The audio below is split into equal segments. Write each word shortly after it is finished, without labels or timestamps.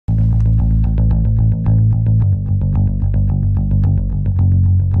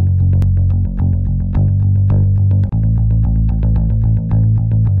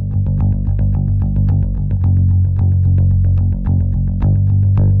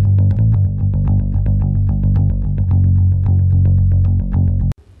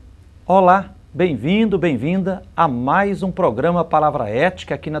Olá, bem-vindo, bem-vinda a mais um programa Palavra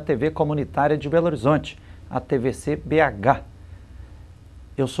Ética aqui na TV Comunitária de Belo Horizonte, a TVC BH.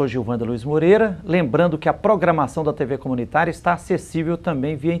 Eu sou Gilvanda Luiz Moreira, lembrando que a programação da TV Comunitária está acessível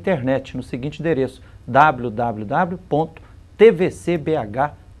também via internet, no seguinte endereço,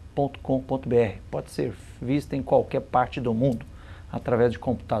 www.tvcbh.com.br. Pode ser vista em qualquer parte do mundo, através de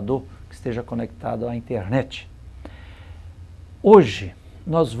computador que esteja conectado à internet. Hoje,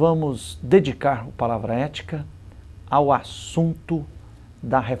 nós vamos dedicar o Palavra Ética ao assunto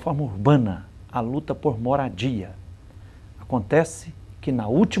da reforma urbana, a luta por moradia. Acontece que na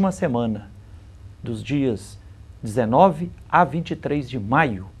última semana, dos dias 19 a 23 de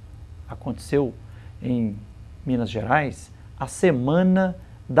maio, aconteceu em Minas Gerais a Semana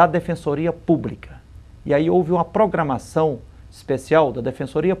da Defensoria Pública. E aí houve uma programação especial da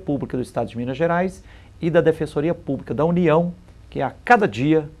Defensoria Pública do Estado de Minas Gerais e da Defensoria Pública da União, que a cada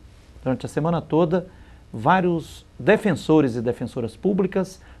dia, durante a semana toda, vários defensores e defensoras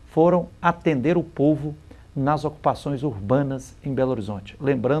públicas foram atender o povo nas ocupações urbanas em Belo Horizonte.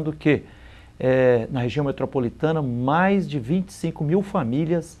 Lembrando que na região metropolitana, mais de 25 mil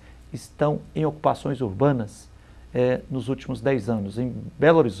famílias estão em ocupações urbanas nos últimos 10 anos. Em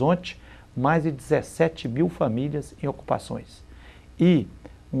Belo Horizonte, mais de 17 mil famílias em ocupações. E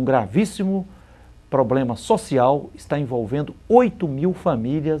um gravíssimo problema social está envolvendo 8 mil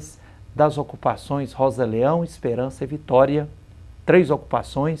famílias das ocupações Rosa, Leão, Esperança e Vitória, 3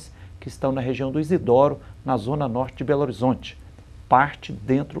 ocupações que estão na região do Isidoro, na zona norte de Belo Horizonte, parte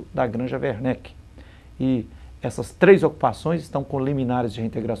dentro da Granja Werneck. E essas 3 ocupações estão com liminares de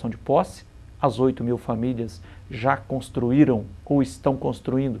reintegração de posse. As 8 mil famílias já construíram ou estão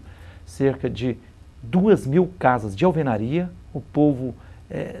construindo cerca de 2 mil casas de alvenaria. O povo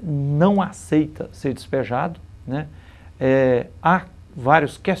não aceita ser despejado, né? Há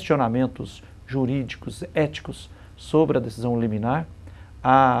vários questionamentos jurídicos, éticos sobre a decisão liminar.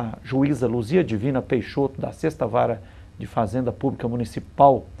 A juíza Luzia Divina Peixoto, da 6ª Vara de Fazenda Pública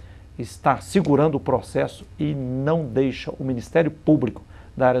Municipal, está segurando o processo e não deixa o Ministério Público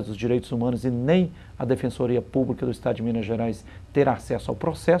da área dos Direitos Humanos e nem a Defensoria Pública do Estado de Minas Gerais ter acesso ao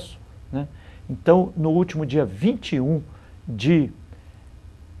processo, né? Então, no último dia 21 de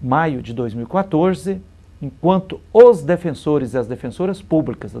maio de 2014, enquanto os defensores e as defensoras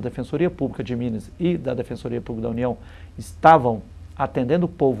públicas da Defensoria Pública de Minas e da Defensoria Pública da União estavam atendendo o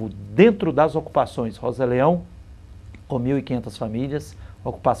povo dentro das ocupações Rosa Leão, com 1.500 famílias,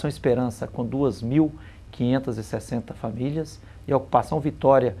 Ocupação Esperança, com 2.560 famílias, e a Ocupação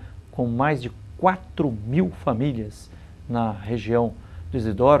Vitória, com mais de 4.000 famílias na região do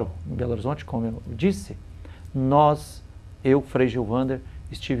Isidoro, em Belo Horizonte, como eu disse, eu, Frei Gilvander,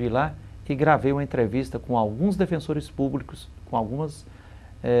 estive lá e gravei uma entrevista com alguns defensores públicos, com algumas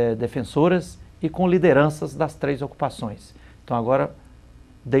defensoras e com lideranças das 3 ocupações. Então agora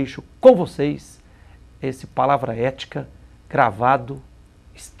deixo com vocês esse Palavra Ética gravado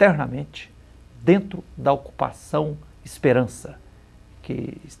externamente dentro da Ocupação Esperança,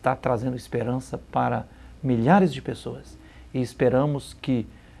 que está trazendo esperança para milhares de pessoas. E esperamos que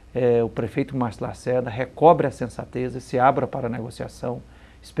o prefeito Márcio Lacerda recobre a sensatez e se abra para a negociação.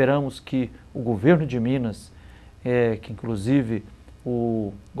 Esperamos que o governo de Minas, que inclusive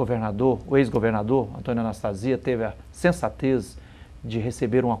o ex-governador Antônio Anastasia teve a sensatez de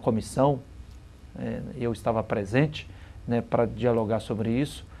receber uma comissão, eu estava presente, né, para dialogar sobre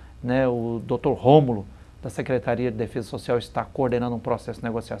isso, né, o Dr. Rômulo, da Secretaria de Defesa Social, está coordenando um processo de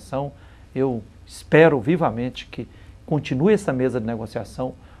negociação. Eu espero vivamente que continue essa mesa de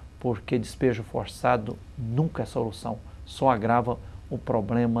negociação, porque despejo forçado nunca é solução, só agrava o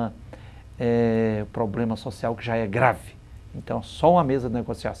problema social que já é grave. Então, só uma mesa de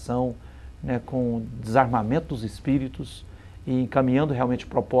negociação, né, com desarmamento dos espíritos e encaminhando realmente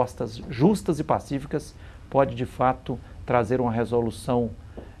propostas justas e pacíficas, pode de fato trazer uma resolução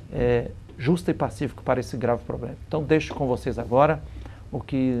justa e pacífica para esse grave problema. Então, deixo com vocês agora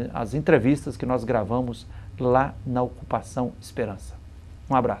as entrevistas que nós gravamos lá na Ocupação Esperança.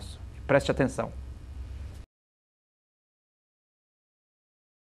 Um abraço e preste atenção.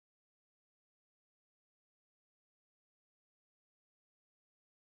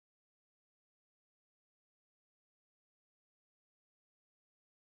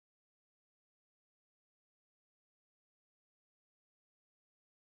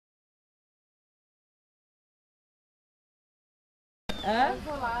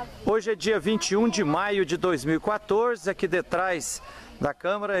 Hoje é dia 21 de maio de 2014, aqui detrás da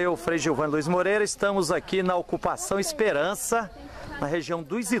Câmara, eu, Frei Gilvanda Luiz Moreira, estamos aqui na Ocupação Esperança, na região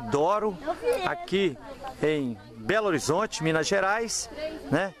do Isidoro, aqui em Belo Horizonte, Minas Gerais,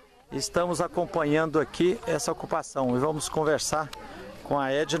 né? Estamos acompanhando aqui essa ocupação e vamos conversar com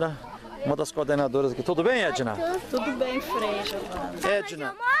a Edna, uma das coordenadoras aqui. Tudo bem, Edna? Tudo bem, Frei.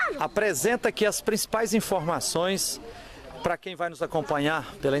 Edna, apresenta aqui as principais informações para quem vai nos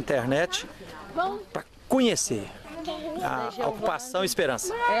acompanhar pela internet, para conhecer a Ocupação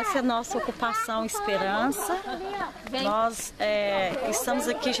Esperança. Essa é a nossa Ocupação Esperança. Nós estamos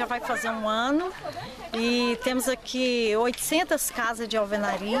aqui, já vai fazer um ano, e temos aqui 800 casas de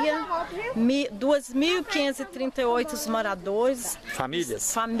alvenaria, 2.538 moradores.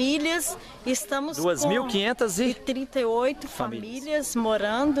 Famílias. Estamos 2.538 famílias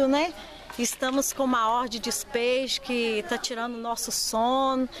morando, né? Estamos com uma ordem de despejo que está tirando o nosso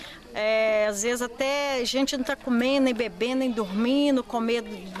sono. Às vezes até a gente não está comendo, nem bebendo, nem dormindo, com medo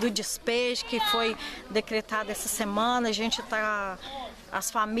do despejo que foi decretado essa semana.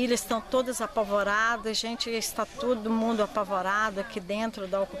 As famílias estão todas apavoradas, a gente está todo mundo apavorado aqui dentro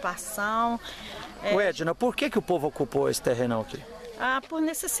da ocupação. Edna, por que o povo ocupou esse terrenão aqui? Por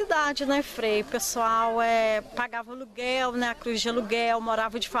necessidade, né, Frei? O pessoal pagava aluguel, né, a cruz de aluguel,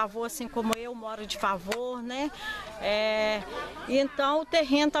 morava de favor, assim como eu moro de favor, né? E então o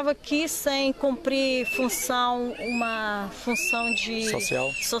terreno estava aqui sem cumprir uma função de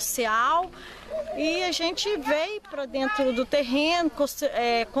social. E a gente veio para dentro do terreno,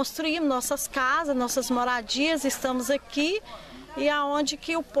 construímos nossas casas, nossas moradias, estamos aqui, e aonde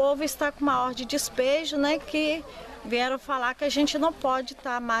que o povo está com uma ordem de despejo, né, que vieram falar que a gente não pode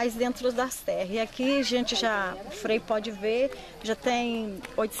estar mais dentro das terras. E aqui a gente o Frei pode ver, já tem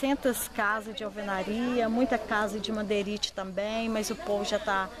 800 casas de alvenaria, muita casa de madeirite também, mas o povo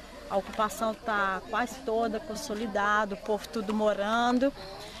a ocupação está quase toda consolidada, o povo tudo morando.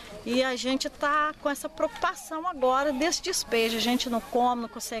 E a gente está com essa preocupação agora desse despejo. A gente não come, não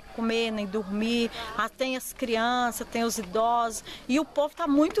consegue comer, nem dormir. Tem as crianças, tem os idosos. E o povo está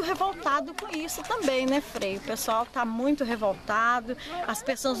muito revoltado com isso também, né, Frei? O pessoal está muito revoltado. As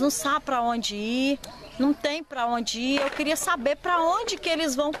pessoas não sabem para onde ir, não tem para onde ir. Eu queria saber para onde que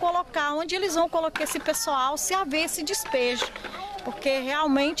eles vão colocar, onde eles vão colocar esse pessoal se haver esse despejo. Porque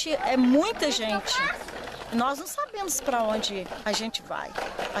realmente é muita gente. Nós não sabemos para onde a gente vai.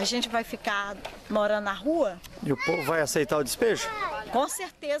 A gente vai ficar morando na rua? E o povo vai aceitar o despejo? Com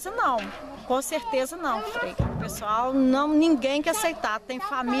certeza não. Com certeza não, Frei. O pessoal, ninguém quer aceitar. Tem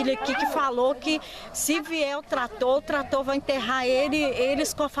família aqui que falou que se vier o trator vai enterrar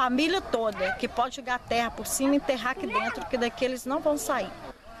eles com a família toda. Que pode jogar terra por cima e enterrar aqui dentro, porque daqui eles não vão sair.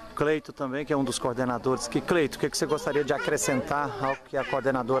 Cleito também, que é um dos coordenadores. Cleito, o que você gostaria de acrescentar ao que a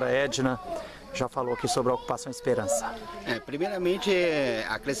coordenadora Edna já falou aqui sobre a Ocupação Esperança? Primeiramente,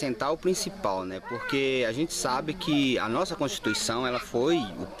 acrescentar o principal, né? Porque a gente sabe que a nossa Constituição,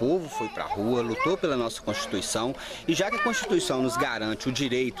 o povo foi para a rua, lutou pela nossa Constituição, e já que a Constituição nos garante o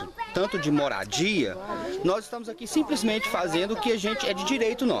direito tanto de moradia, nós estamos aqui simplesmente fazendo o que é de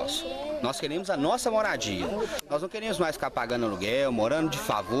direito nosso. Nós queremos a nossa moradia. Nós não queremos mais ficar pagando aluguel, morando de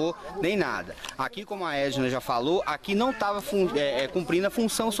favor, nem nada. Aqui, como a Edna já falou, aqui não estava cumprindo a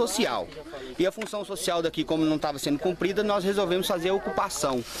função social. E a função social daqui, como não estava sendo cumprida, nós resolvemos fazer a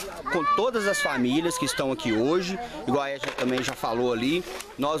ocupação com todas as famílias que estão aqui hoje, igual a Edna também já falou ali.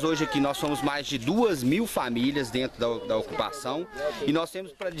 Nós hoje aqui, nós somos mais de 2.000 famílias dentro da ocupação, e nós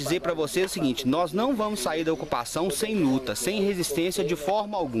temos para dizer para vocês o seguinte: nós não vamos sair da ocupação sem luta, sem resistência de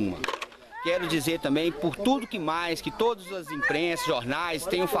forma alguma. Quero dizer também, por tudo que todas as imprensas, jornais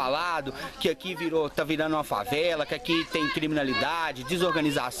tenham falado, que aqui está virando uma favela, que aqui tem criminalidade,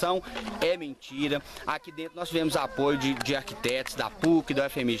 desorganização, é mentira. Aqui dentro nós tivemos apoio de arquitetos, da PUC, da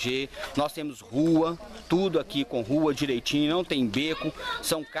UFMG, nós temos rua, tudo aqui com rua direitinho, não tem beco,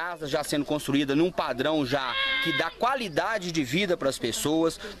 são casas já sendo construídas num padrão já que dá qualidade de vida para as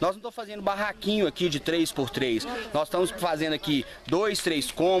pessoas. Nós não estamos fazendo barraquinho aqui de 3x3, nós estamos fazendo aqui 2, 3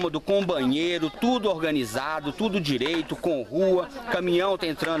 cômodos, com banheiro, tudo organizado, tudo direito, com rua, caminhão tá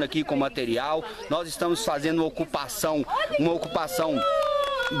entrando aqui com material. Nós estamos fazendo uma ocupação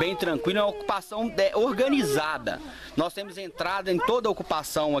bem tranquila, uma ocupação organizada. Nós temos entrada em toda a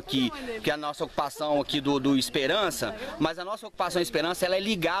ocupação aqui, que é a nossa ocupação aqui do Esperança, mas a nossa ocupação Esperança, ela é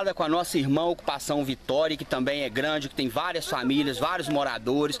ligada com a nossa irmã ocupação Vitória, que também é grande, que tem várias famílias, vários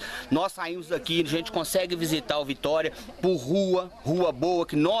moradores. Nós saímos daqui, a gente consegue visitar o Vitória por rua boa,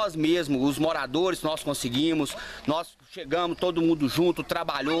 que nós mesmos, os moradores, nós conseguimos. Nós chegamos, todo mundo junto,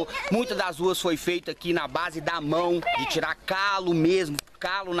 trabalhou. Muitas das ruas foi feita aqui na base da mão, de tirar calo mesmo,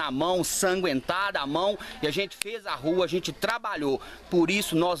 calo na mão, sanguentada a mão, e a gente fez a rua, a gente trabalhou. Por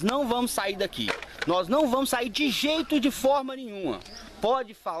isso nós não vamos sair daqui. Nós não vamos sair de jeito, de forma nenhuma.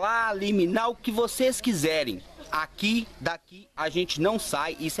 Pode falar, liminar o que vocês quiserem. daqui a gente não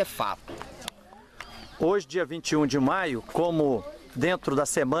sai, isso é fato. Hoje, dia 21 de maio, como dentro da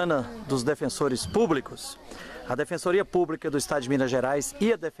Semana dos Defensores Públicos, a Defensoria Pública do Estado de Minas Gerais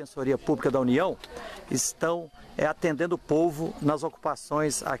e a Defensoria Pública da União estão atendendo o povo nas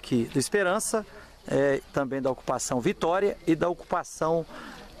ocupações aqui do Esperança, também da ocupação Vitória e da ocupação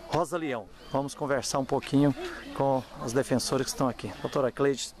Rosa, Leão. Vamos conversar um pouquinho com os defensores que estão aqui. Doutora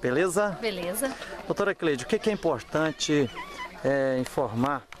Cleide, beleza? Beleza. Doutora Cleide, o que é importante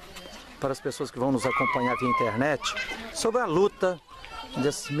informar para as pessoas que vão nos acompanhar via internet sobre a luta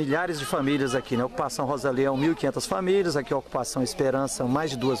das milhares de famílias aqui, né? Ocupação Rosa, Leão, 1.500 famílias, aqui a Ocupação Esperança,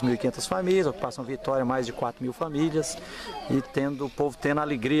 mais de 2.500 famílias, Ocupação Vitória, mais de 4.000 famílias, e o povo tendo a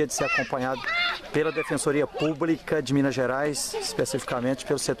alegria de ser acompanhado pela Defensoria Pública de Minas Gerais, especificamente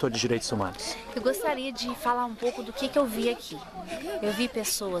pelo setor de direitos humanos. Eu gostaria de falar um pouco do que eu vi aqui. Eu vi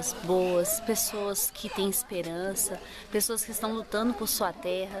pessoas boas, pessoas que têm esperança, pessoas que estão lutando por sua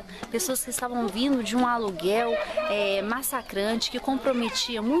terra, pessoas que estavam vindo de um aluguel massacrante, que comprometia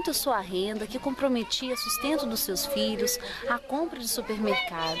muito a sua renda, que comprometia o sustento dos seus filhos, a compra de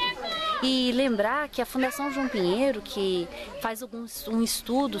supermercado. E lembrar que a Fundação João Pinheiro, que faz um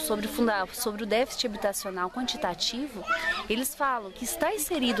estudo sobre o déficit habitacional quantitativo, eles falam que está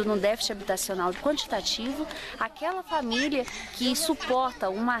inserido no déficit habitacional quantitativo aquela família que suporta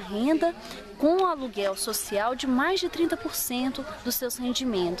uma renda com um aluguel social de mais de 30% dos seus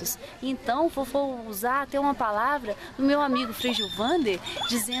rendimentos. Então, vou usar até uma palavra do meu amigo Frei Gilvander,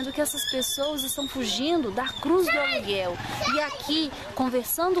 dizendo que essas pessoas estão fugindo da cruz do aluguel. E aqui,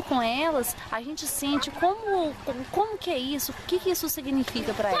 conversando com elas, a gente sente como que é isso, o que isso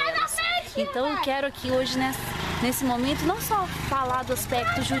significa para elas. Então, eu quero aqui hoje, nesse momento, não só falar do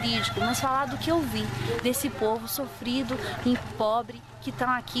aspecto jurídico, mas falar do que eu vi desse povo sofrido e pobre, que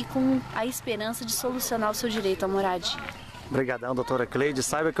estão aqui com a esperança de solucionar o seu direito à moradia. Obrigadão, doutora Cleide.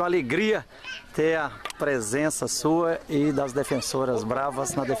 Saiba que é uma alegria ter a presença sua e das defensoras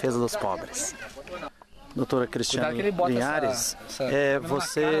bravas na defesa dos pobres. Doutora Cristiane Linhares,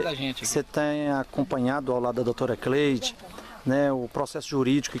 você tem acompanhado ao lado da doutora Cleide, né, o processo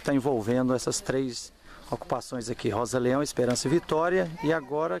jurídico que está envolvendo essas três ocupações aqui, Rosa, Leão, Esperança e Vitória, e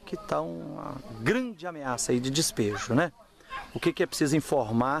agora que está uma grande ameaça aí de despejo, né? O que é preciso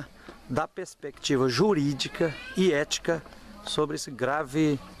informar da perspectiva jurídica e ética sobre esse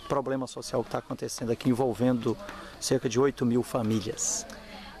grave problema social que está acontecendo aqui, envolvendo cerca de 8.000 famílias?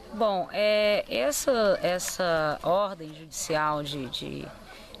 Bom, essa ordem judicial de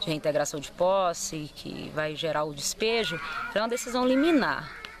reintegração de posse, que vai gerar o despejo, é uma decisão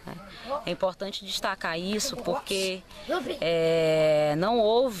liminar. É importante destacar isso porque não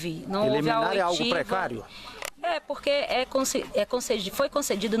houve a oitiva. Liminar é algo precário? Porque foi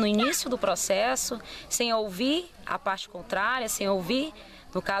concedido no início do processo, sem ouvir a parte contrária, sem ouvir,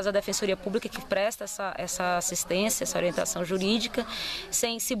 no caso, a Defensoria Pública que presta essa assistência, essa orientação jurídica,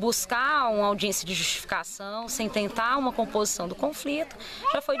 sem se buscar uma audiência de justificação, sem tentar uma composição do conflito,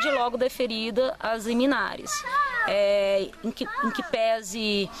 já foi de logo deferida as liminares, em que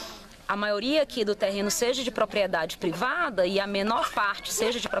pese a maioria aqui do terreno seja de propriedade privada e a menor parte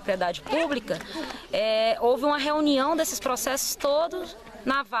seja de propriedade pública, houve uma reunião desses processos todos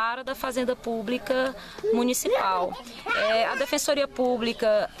na vara da Fazenda Pública Municipal. A Defensoria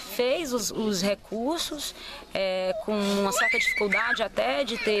Pública fez os recursos, com uma certa dificuldade até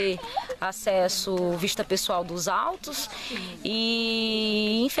de ter acesso vista pessoal dos autos,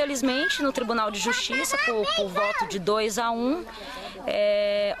 e infelizmente no Tribunal de Justiça, por voto de 2-1,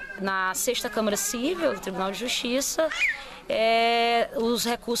 na 6ª Câmara Civil do Tribunal de Justiça, os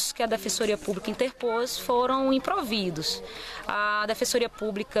recursos que a Defensoria Pública interpôs foram improvidos. A Defensoria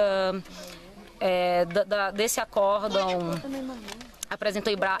Pública desse acórdão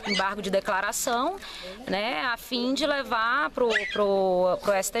apresentou embargo de declaração, né, a fim de levar para o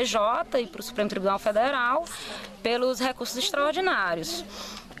STJ e para o Supremo Tribunal Federal pelos recursos extraordinários.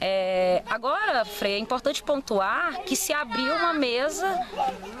 Agora, Frei, é importante pontuar que se abriu uma mesa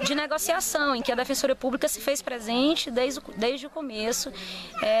de negociação em que a Defensoria Pública se fez presente desde o começo,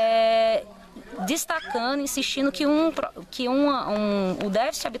 destacando, insistindo que o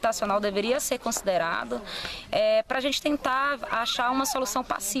déficit habitacional deveria ser considerado para a gente tentar achar uma solução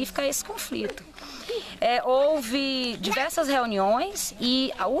pacífica a esse conflito. houve diversas reuniões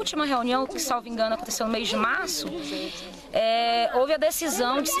e a última reunião, que salvo engano aconteceu no mês de março, houve a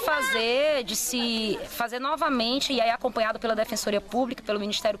decisão de se fazer novamente, e aí acompanhado pela Defensoria Pública, pelo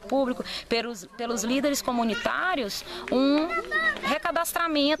Ministério Público, pelos líderes comunitários, um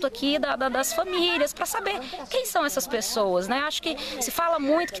recadastramento aqui das famílias, para saber quem são essas pessoas, né? Acho que se fala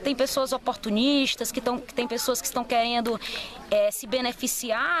muito que tem pessoas oportunistas, que tem pessoas que estão querendo se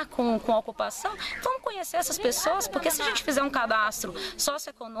beneficiar com a ocupação. Vamos conhecer essas pessoas, porque se a gente fizer um cadastro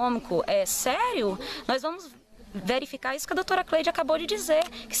socioeconômico sério, nós vamos verificar isso que a doutora Cleide acabou de dizer,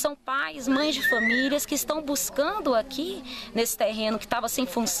 que são pais, mães de famílias que estão buscando aqui, nesse terreno que estava sem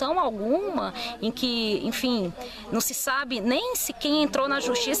função alguma, em que, enfim, não se sabe nem se quem entrou na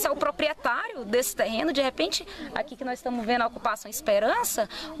justiça é o proprietário desse terreno. De repente, aqui que nós estamos vendo a ocupação Esperança,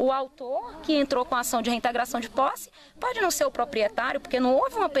 o autor que entrou com a ação de reintegração de posse pode não ser o proprietário, porque não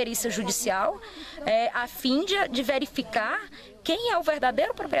houve uma perícia judicial a fim de verificar quem é o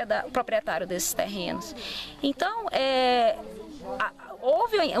verdadeiro proprietário desses terrenos. Então,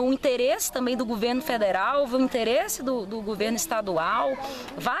 houve um interesse também do governo federal, houve um interesse do governo estadual,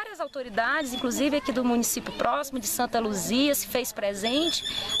 várias autoridades, inclusive aqui do município próximo de Santa Luzia, se fez presente.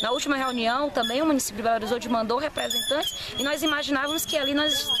 Na última reunião também o município de Belo Horizonte mandou representantes e nós imaginávamos que ali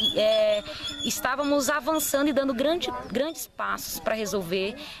nós estávamos avançando e dando grandes passos para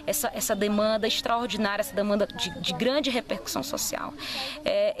resolver essa demanda extraordinária, essa demanda de grande repercussão social.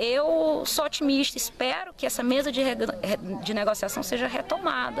 Eu sou otimista, espero que essa mesa de negociação seja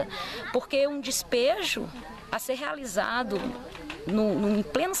retomada, porque um despejo a ser realizado em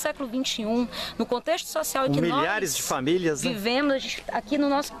pleno século XXI, no contexto social em que milhares de famílias, né? Vivemos, aqui no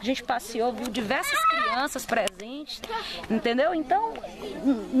nosso, a gente passeou, viu diversas crianças presentes, entendeu? Então,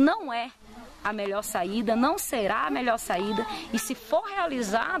 não é a melhor saída, não será a melhor saída, e se for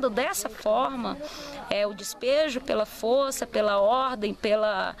realizado dessa forma, o despejo pela força, pela ordem,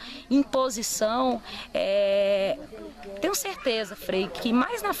 pela imposição, tenho certeza, Frei, que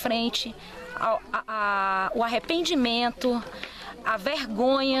mais na frente o arrependimento, a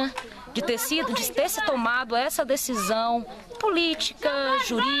vergonha de ter se tomado essa decisão política,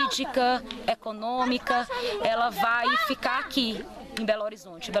 jurídica, econômica, ela vai ficar aqui em Belo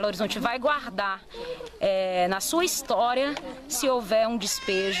Horizonte. Belo Horizonte vai guardar na sua história se houver um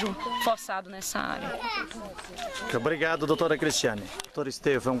despejo forçado nessa área. Obrigado, doutora Cristiane. Doutor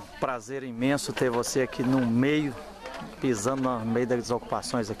Estevam, é um prazer imenso ter você aqui no meio, pisando no meio das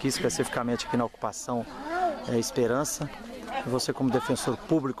ocupações aqui, especificamente aqui na ocupação Esperança. E você, como defensor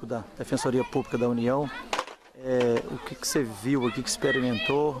público da Defensoria Pública da União, o que você viu, o que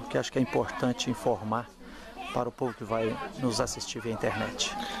experimentou, que acho que é importante informar para o povo que vai nos assistir via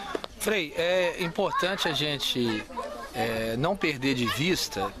internet. Frei, é importante a gente não perder de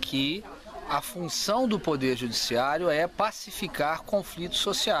vista que a função do Poder Judiciário é pacificar conflitos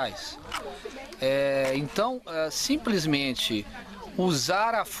sociais. Então, simplesmente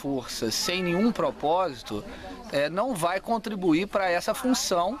usar a força sem nenhum propósito não vai contribuir para essa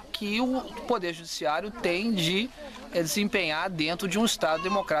função que o Poder Judiciário tem de desempenhar dentro de um Estado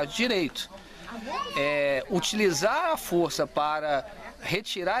democrático de direito. Utilizar a força para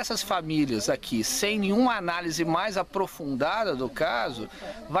retirar essas famílias aqui sem nenhuma análise mais aprofundada do caso,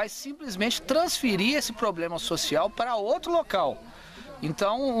 vai simplesmente transferir esse problema social para outro local.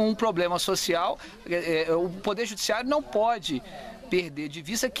 Então, um problema social, o Poder Judiciário não pode perder de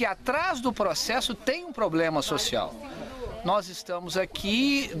vista que atrás do processo tem um problema social. Nós estamos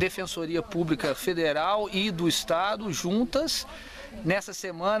aqui, Defensoria Pública Federal e do Estado, juntas, nessa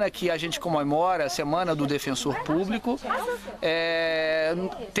semana que a gente comemora a Semana do Defensor Público,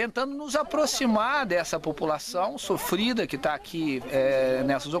 tentando nos aproximar dessa população sofrida que está aqui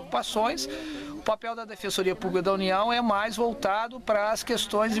nessas ocupações. O papel da Defensoria Pública da União é mais voltado para as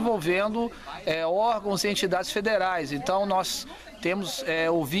questões envolvendo órgãos e entidades federais. Então, nós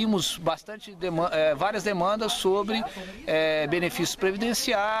ouvimos várias demandas sobre benefícios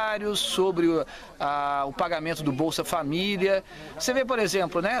previdenciários, sobre o pagamento do Bolsa Família. Você vê, por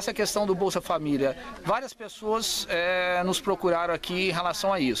exemplo, essa questão do Bolsa Família, várias pessoas nos procuraram aqui em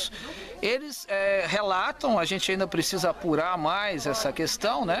relação a isso. Eles relatam, a gente ainda precisa apurar mais essa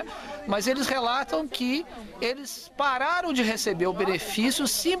questão, mas eles relatam que eles pararam de receber o benefício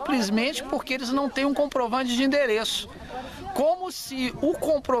simplesmente porque eles não têm um comprovante de endereço. como se o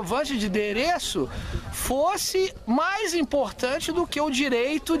comprovante de endereço fosse mais importante do que o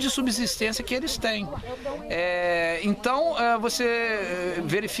direito de subsistência que eles têm. Então, você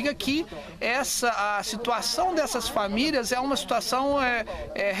verifica que a situação dessas famílias é uma situação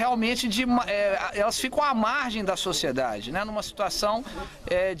realmente elas ficam à margem da sociedade, né? Numa situação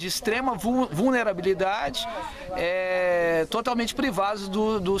de extrema vulnerabilidade, totalmente privadas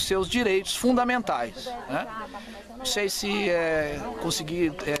dos seus direitos fundamentais, né? Não sei se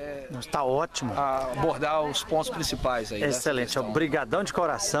consegui está ótimo abordar os pontos principais aí. Excelente, obrigadão de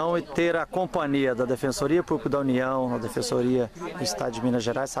coração, e ter a companhia da Defensoria Pública da União, da Defensoria do Estado de Minas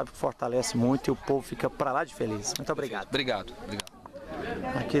Gerais, sabe que fortalece muito e o povo fica para lá de feliz. Muito obrigado. Obrigado.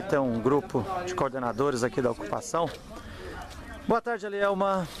 Aqui tem um grupo de coordenadores aqui da ocupação. Boa tarde,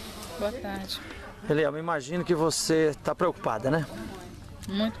 Elielma. Boa tarde. Elielma, imagino que você está preocupada, né?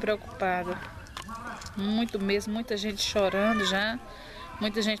 Muito preocupada. Muito mesmo, muita gente chorando já,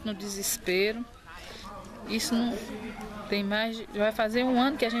 muita gente no desespero. Isso não tem mais, já vai fazer um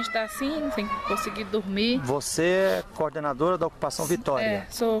ano que a gente está assim, sem conseguir dormir. Você é coordenadora da Ocupação Vitória.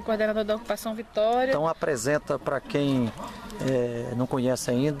 Sou coordenadora da Ocupação Vitória. Então apresenta para quem não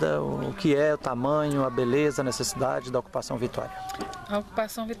conhece ainda o que é o tamanho, a beleza, a necessidade da Ocupação Vitória. A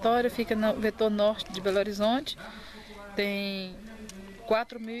Ocupação Vitória fica no vetor norte de Belo Horizonte, tem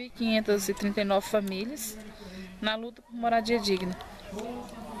 4.539 famílias na luta por moradia digna.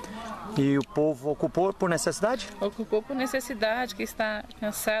 E o povo ocupou por necessidade? Ocupou por necessidade, que está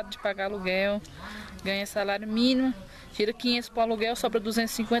cansado de pagar aluguel, ganha salário mínimo, tira 500 para o aluguel, sobra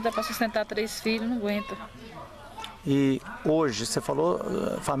 250 para sustentar 3 filhos, não aguenta. E hoje, você falou,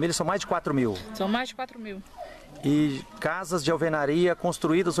 famílias são mais de 4.000? São mais de 4.000. E casas de alvenaria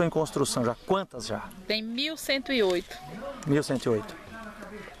construídas ou em construção, já quantas já? Tem 1.108. 1.108.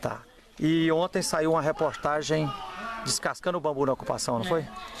 Tá. E ontem saiu uma reportagem descascando o bambu na ocupação, não foi? O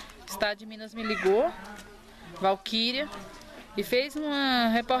Estado de Minas me ligou, Valquíria, e fez uma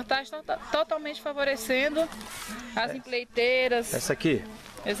reportagem totalmente favorecendo as empreiteiras. Essa aqui?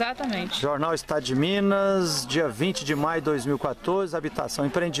 Exatamente. Jornal Estado de Minas, dia 20 de maio de 2014, habitação,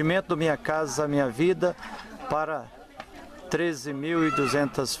 empreendimento do Minha Casa Minha Vida para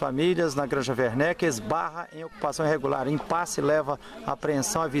 13.200 famílias na Granja Werneck, esbarra em ocupação irregular. Impasse leva a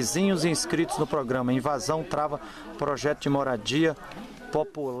apreensão a vizinhos inscritos no programa. Invasão trava projeto de moradia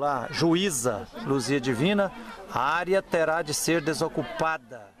popular. Juíza Luzia Divina, a área terá de ser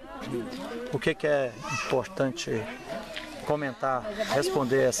desocupada. O que é importante comentar,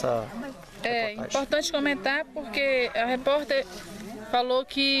 responder essa reportagem? É importante comentar porque a repórter falou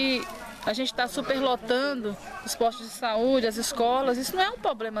que a gente está superlotando os postos de saúde, as escolas. Isso não é um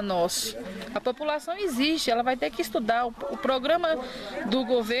problema nosso. A população existe, ela vai ter que estudar. O programa do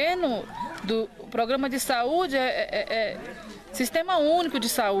governo, o programa de saúde é Sistema Único de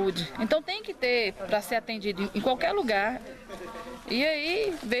Saúde. Então tem que ter para ser atendido em qualquer lugar. E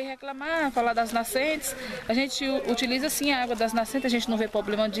aí veio reclamar, falar das nascentes. A gente utiliza sim a água das nascentes, a gente não vê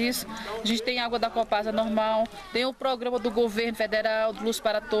problema disso. A gente tem água da Copasa normal, tem o programa do governo federal, Luz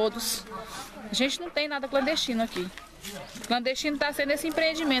para Todos. A gente não tem nada clandestino aqui. Clandestino está sendo esse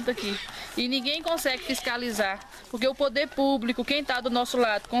empreendimento aqui. E ninguém consegue fiscalizar, porque o poder público, quem está do nosso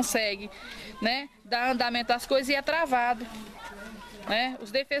lado, consegue, né, dar andamento às coisas e é travado. Né?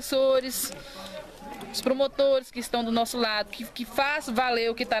 Os defensores, os promotores que estão do nosso lado, que faz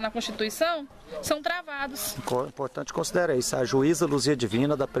valer o que está na Constituição, são travados. Importante considerar isso. A juíza Luzia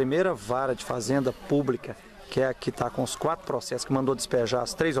Divina, da primeira vara de fazenda pública, que é a que está com os 4 processos, que mandou despejar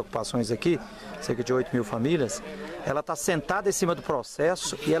as 3 ocupações aqui, cerca de 8.000 famílias, ela está sentada em cima do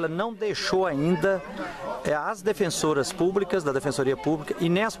processo e ela não deixou ainda as defensoras públicas, da Defensoria Pública, e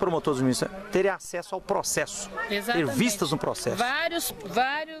nem as promotoras do Ministério terem acesso ao processo, Exatamente. ter vistas no processo.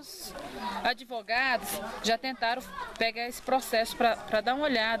 Vários advogados já tentaram pegar esse processo para dar uma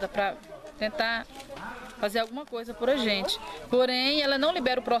olhada, para tentar fazer alguma coisa por a gente. Porém, ela não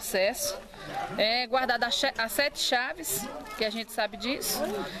libera o processo, é guardada as 7 chaves, que a gente sabe disso.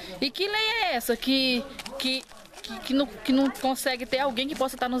 E que lei é essa que não consegue ter alguém que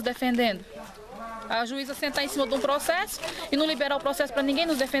possa estar nos defendendo? A juíza sentar em cima de um processo e não liberar o processo para ninguém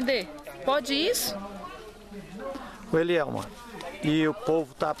nos defender? Pode isso? O Elielma, e o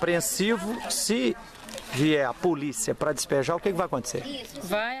povo está apreensivo. Se vier a polícia para despejar, o que vai acontecer?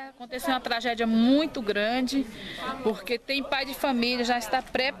 Vai acontecer uma tragédia muito grande, porque tem pai de família, já está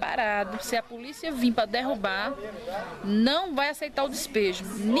preparado. Se a polícia vir para derrubar, não vai aceitar o despejo.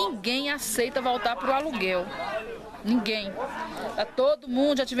 Ninguém aceita voltar para o aluguel. Ninguém. Todo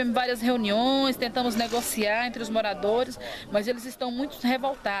mundo, já tivemos várias reuniões, tentamos negociar entre os moradores, mas eles estão muito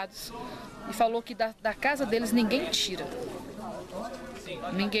revoltados. e falou que da casa deles ninguém tira.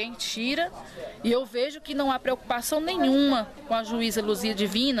 Ninguém tira, e eu vejo que não há preocupação nenhuma com a juíza Luzia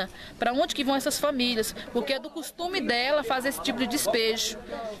Divina para onde que vão essas famílias, porque é do costume dela fazer esse tipo de despejo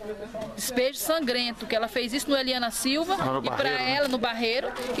sangrento, que ela fez isso no Eliana Silva e para ela no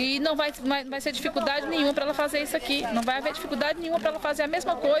Barreiro, e não vai ser dificuldade nenhuma para ela fazer isso aqui, não vai haver dificuldade nenhuma para ela fazer a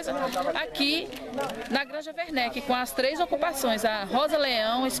mesma coisa aqui na Granja Werneck, com as 3 ocupações, a Rosa,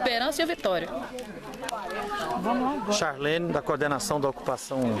 Leão, Esperança e a Vitória. Charlene, da coordenação da ocupação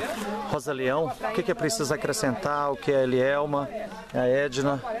Rosa Leão, o que é preciso acrescentar, o que é a Elielma, a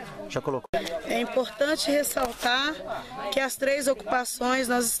Edna, já colocou? É importante ressaltar que as 3 ocupações,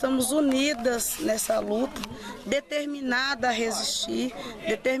 nós estamos unidas nessa luta, determinada a resistir,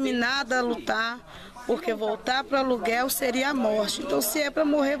 determinada a lutar, porque voltar para o aluguel seria a morte. Então, se é para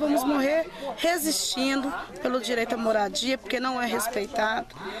morrer, vamos morrer resistindo pelo direito à moradia, porque não é respeitado.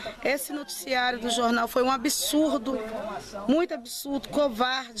 Esse noticiário do jornal foi um absurdo, muito absurdo,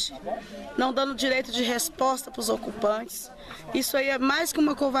 covarde, não dando direito de resposta para os ocupantes. Isso aí é mais que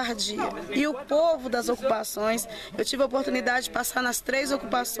uma covardia. E o povo das ocupações, eu tive a oportunidade de passar nas 3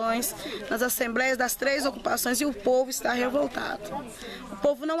 ocupações, nas assembleias das 3 ocupações, e o povo está revoltado. O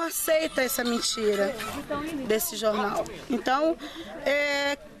povo não aceita essa mentira desse jornal. Então,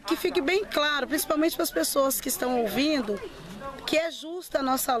 que fique bem claro, principalmente para as pessoas que estão ouvindo, que é justa a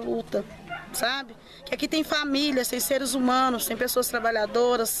nossa luta, sabe? Que aqui tem famílias, tem seres humanos, tem pessoas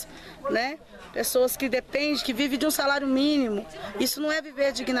trabalhadoras, né? Pessoas que dependem, que vivem de um salário mínimo. Isso não é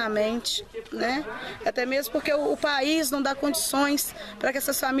viver dignamente, né? Até mesmo porque o país não dá condições para que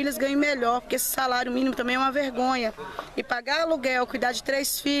essas famílias ganhem melhor, porque esse salário mínimo também é uma vergonha. E pagar aluguel, cuidar de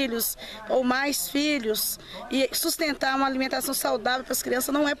 3 filhos ou mais filhos e sustentar uma alimentação saudável para as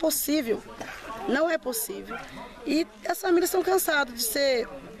crianças não é possível. Não é possível. E as famílias estão cansadas de ser,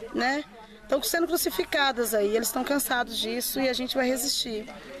 né? Estão sendo crucificadas aí, eles estão cansados disso e a gente vai resistir.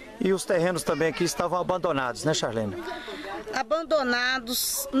 E os terrenos também aqui estavam abandonados, né, Charlene?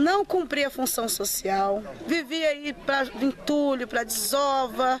 Abandonados, não cumpria a função social, vivia aí para entulho, para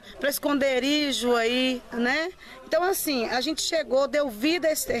desova, para esconderijo aí, né? Então assim, a gente chegou, deu vida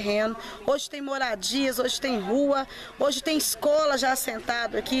a esse terreno, hoje tem moradias, hoje tem rua, hoje tem escola já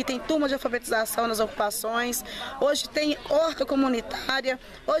assentado aqui, tem turma de alfabetização nas ocupações, hoje tem horta comunitária,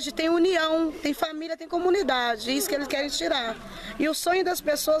 hoje tem união, tem família, tem comunidade, isso que eles querem tirar. E o sonho das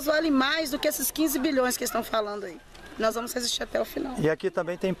pessoas vale mais do que esses 15 bilhões que estão falando aí. Nós vamos resistir até o final. E aqui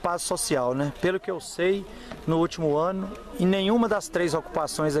também tem paz social, né? Pelo que eu sei, no último ano, em nenhuma das 3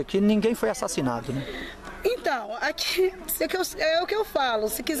 ocupações aqui, ninguém foi assassinado, né? Então, aqui é o que eu falo,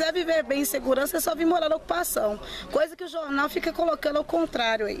 se quiser viver bem em segurança é só vir morar na ocupação, coisa que o jornal fica colocando ao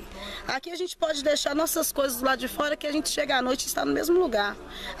contrário aí. Aqui a gente pode deixar nossas coisas do lado de fora que a gente chega à noite e está no mesmo lugar.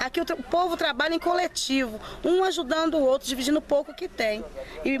 Aqui o povo trabalha em coletivo, um ajudando o outro, dividindo o pouco que tem.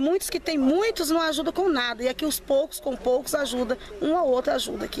 E muitos que têm muitos não ajudam com nada, e aqui os poucos com poucos ajudam, um ao outro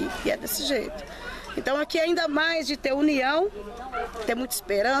ajuda aqui, e é desse jeito. Então aqui ainda mais de ter união, ter muita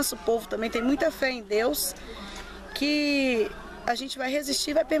esperança, o povo também tem muita fé em Deus, que a gente vai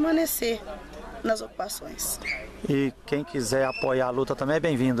resistir e vai permanecer nas ocupações. E quem quiser apoiar a luta também é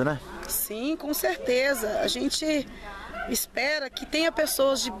bem-vindo, né? Sim, com certeza. A gente espera que tenha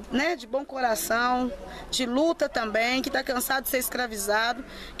pessoas de bom coração, de luta também, que está cansado de ser escravizado,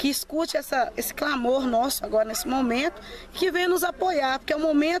 que escute esse clamor nosso agora nesse momento, que venha nos apoiar, porque é o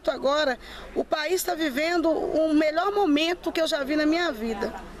momento agora, o país está vivendo o melhor momento que eu já vi na minha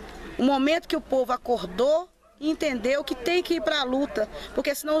vida. O momento que o povo acordou e entendeu que tem que ir para a luta,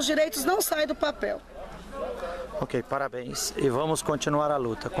 porque senão os direitos não saem do papel. Ok, parabéns. E vamos continuar a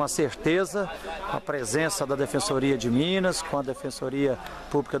luta. Com a certeza, a presença da Defensoria de Minas, com a Defensoria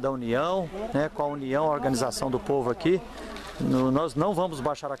Pública da União, né, com a União, a Organização do Povo aqui, nós não vamos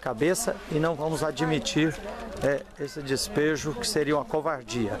baixar a cabeça e não vamos admitir esse despejo que seria uma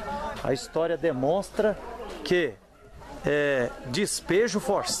covardia. A história demonstra que despejo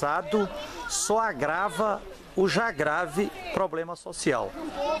forçado só agrava o já grave problema social.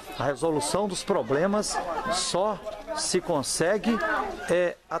 A resolução dos problemas só se consegue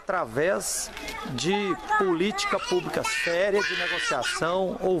através de política pública séria, de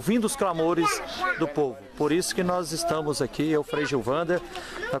negociação, ouvindo os clamores do povo. Por isso que nós estamos aqui, eu, Frei Gilvander,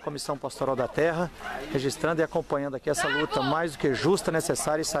 da Comissão Pastoral da Terra, registrando e acompanhando aqui essa luta mais do que justa,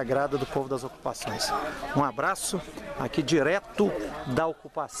 necessária e sagrada do povo das ocupações. Um abraço aqui direto da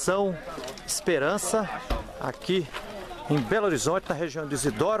ocupação Esperança, aqui em Belo Horizonte, na região de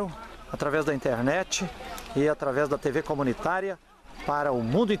Isidoro, através da internet e através da TV comunitária para o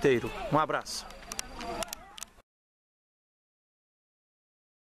mundo inteiro. Um abraço.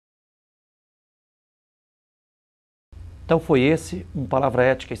 Então foi esse um Palavra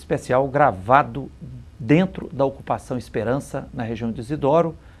Ética especial gravado dentro da Ocupação Esperança, na região de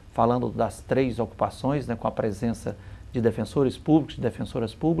Isidoro, falando das 3 ocupações, né, com a presença de defensores públicos, de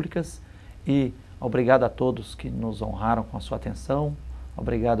defensoras públicas. E obrigado a todos que nos honraram com a sua atenção.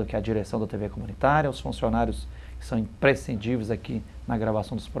 Obrigado aqui à direção da TV Comunitária, aos funcionários que são imprescindíveis aqui na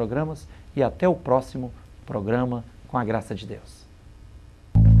gravação dos programas. E até o próximo programa, com a graça de Deus.